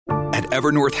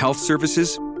Evernorth Health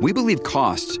Services, we believe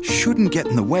costs shouldn't get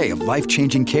in the way of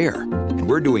life-changing care, and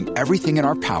we're doing everything in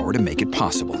our power to make it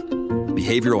possible.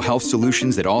 Behavioral health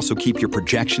solutions that also keep your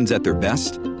projections at their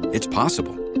best? It's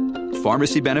possible.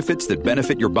 Pharmacy benefits that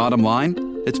benefit your bottom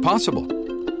line? It's possible.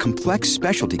 Complex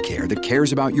specialty care that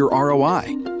cares about your ROI?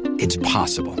 It's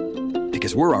possible.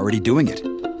 Because we're already doing it.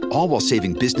 All while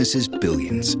saving businesses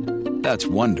billions. That's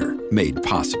Wonder made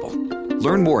possible.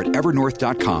 Learn more at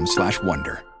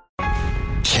evernorth.com/wonder.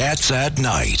 Cats at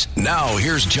Night. Now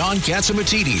here's John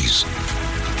Catsimatidis.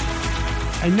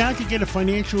 And now to get a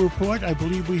financial report, I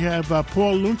believe we have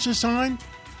Paul Lountzis on.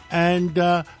 And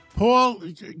Paul,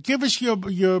 give us your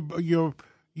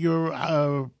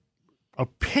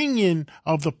opinion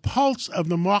of the pulse of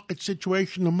the market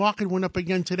situation. The market went up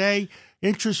again today.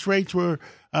 Interest rates were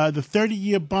the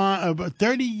 30-year bond,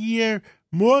 30-year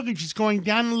mortgage is going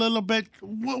down a little bit.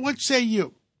 What say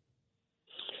you?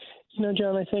 You know,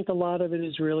 John, I think a lot of it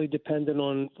is really dependent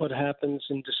on what happens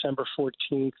in December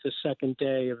 14th, the second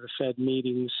day of the Fed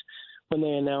meetings, when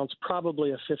they announce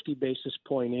probably a 50 basis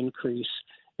point increase.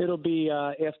 It'll be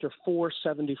after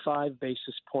 475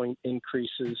 basis point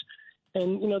increases.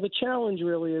 And, you know, the challenge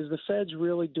really is the Fed's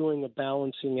really doing a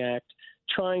balancing act,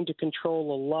 trying to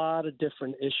control a lot of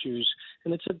different issues.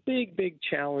 And it's a big, big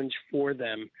challenge for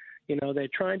them. You know, they're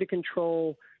trying to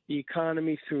control the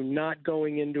economy through not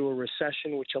going into a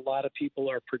recession, which a lot of people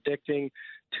are predicting.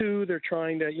 Two, they're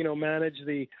trying to, you know, manage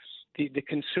the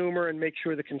consumer and make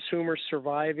sure the consumer's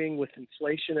surviving with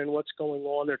inflation and what's going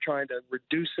on. They're trying to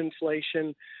reduce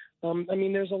inflation. I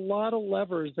mean, there's a lot of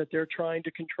levers that they're trying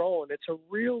to control, and it's a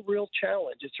real, real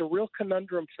challenge. It's a real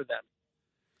conundrum for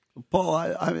them. Paul,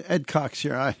 I'm Ed Cox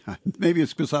here. Maybe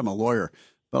it's because I'm a lawyer,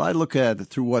 but I look at it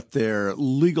through what their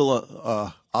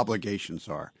legal obligations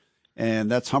are.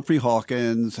 And that's Humphrey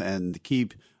Hawkins, and to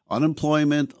keep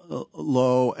unemployment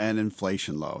low and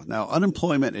inflation low. Now,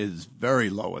 unemployment is very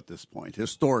low at this point,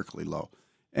 historically low.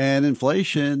 And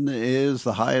inflation is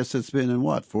the highest it's been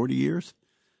in, 40 years?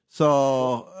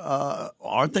 So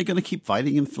aren't they going to keep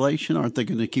fighting inflation? Aren't they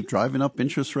going to keep driving up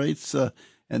interest rates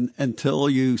and until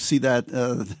you see that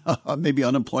maybe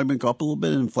unemployment go up a little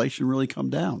bit and inflation really come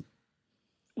down?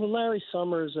 Well, Larry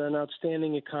Summers, an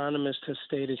outstanding economist, has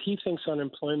stated he thinks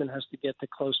unemployment has to get to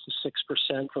close to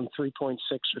 6% from 3.6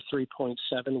 or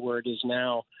 3.7 where it is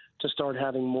now to start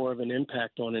having more of an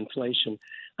impact on inflation.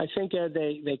 I think, Ed,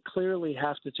 they clearly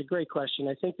have to – it's a great question.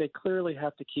 I think they clearly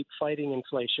have to keep fighting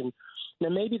inflation. Now,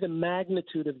 maybe the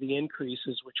magnitude of the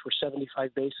increases, which were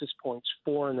 75 basis points,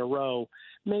 4 in a row,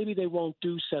 maybe they won't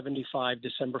do 75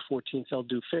 December 14th. They'll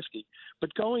do 50.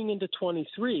 But going into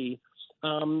 23 –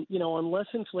 you know, unless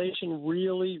inflation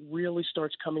really, really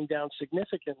starts coming down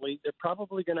significantly, they're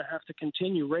probably going to have to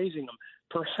continue raising them,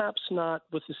 perhaps not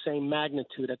with the same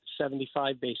magnitude at the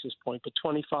 75 basis point, but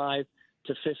 25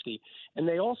 to 50. And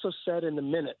they also said in the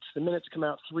minutes come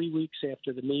out 3 weeks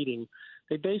after the meeting,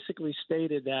 they basically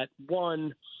stated that,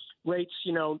 one, rates,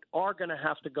 you know, are going to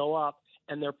have to go up,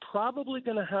 and they're probably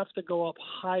going to have to go up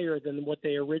higher than what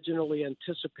they originally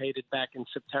anticipated back in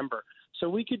September. So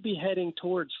we could be heading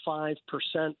towards 5%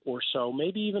 or so,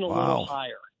 maybe even a little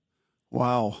higher.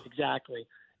 Wow. Exactly.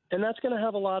 And that's going to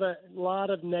have a lot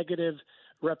of negative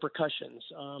repercussions.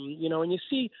 You know, and you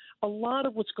see a lot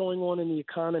of what's going on in the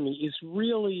economy is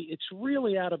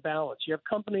really out of balance. You have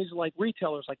companies like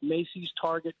retailers like Macy's,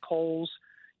 Target, Kohl's,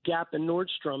 Gap, and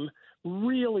Nordstrom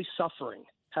really suffering,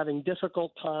 having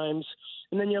difficult times.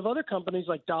 And then you have other companies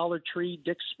like Dollar Tree,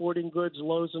 Dick's Sporting Goods,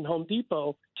 Lowe's, and Home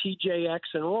Depot, TJX,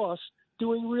 and Ross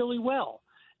doing really well.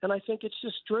 And I think it's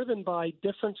just driven by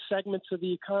different segments of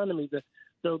the economy.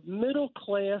 The middle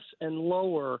class and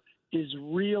lower is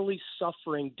really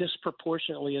suffering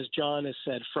disproportionately, as John has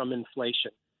said, from inflation.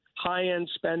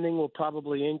 High-end spending will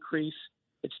probably increase.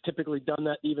 It's typically done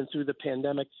that even through the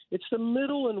pandemic. It's the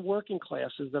middle and working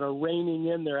classes that are reining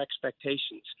in their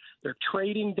expectations. They're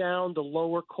trading down to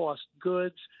lower-cost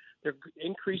goods. They're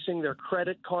increasing their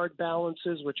credit card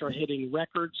balances, which are hitting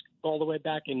records all the way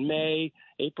back in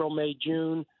April, May,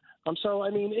 June. So,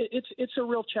 I mean, it's a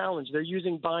real challenge. They're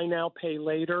using buy now, pay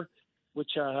later,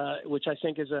 which I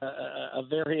think is a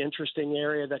very interesting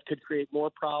area that could create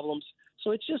more problems. So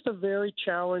it's just a very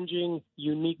challenging,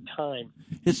 unique time.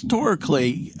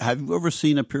 Historically, have you ever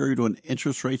seen a period when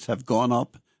interest rates have gone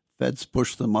up, Feds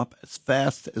push them up as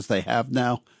fast as they have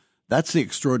now? That's the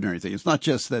extraordinary thing. It's not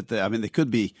just that, they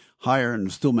could be higher and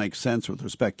still make sense with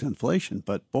respect to inflation,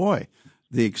 but boy,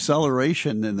 the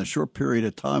acceleration in the short period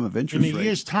of time of interest rates. In a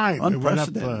year's time, it went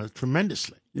up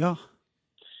tremendously. Yeah.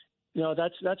 No,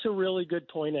 that's a really good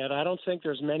point, Ed. I don't think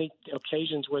there's many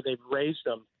occasions where they've raised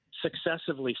them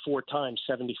successively 4 times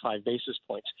 75 basis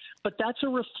points. But that's a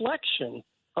reflection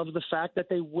of the fact that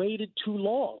they waited too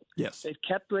long. Yes. They've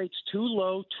kept rates too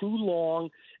low, too long,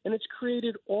 and it's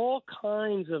created all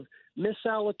kinds of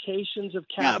misallocations of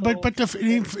capital. Yeah, but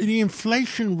the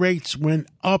inflation rates went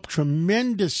up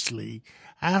tremendously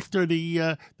after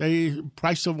the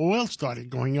price of oil started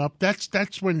going up.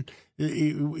 That's when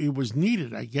it was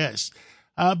needed, I guess.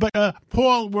 But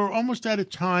Paul, we're almost out of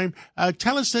time.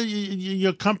 Tell us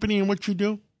your company and what you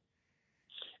do.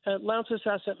 At Lountzis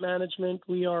Asset Management,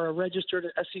 we are a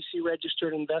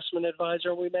SEC-registered investment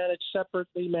advisor. We manage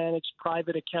separately managed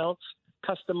private accounts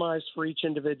customized for each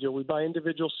individual. We buy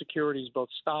individual securities, both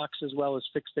stocks as well as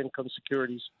fixed income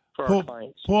securities for our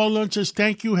clients. Paul Lountzis,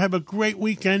 thank you. Have a great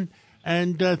weekend,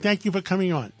 and thank you for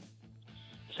coming on.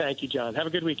 Thank you, John. Have a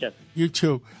good weekend. You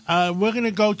too. We're going to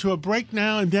go to a break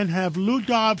now and then have Lou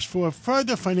Dobbs for a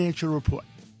further financial report.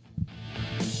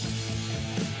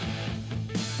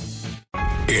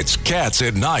 It's Cats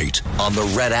at Night on the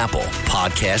Red Apple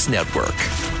Podcast Network.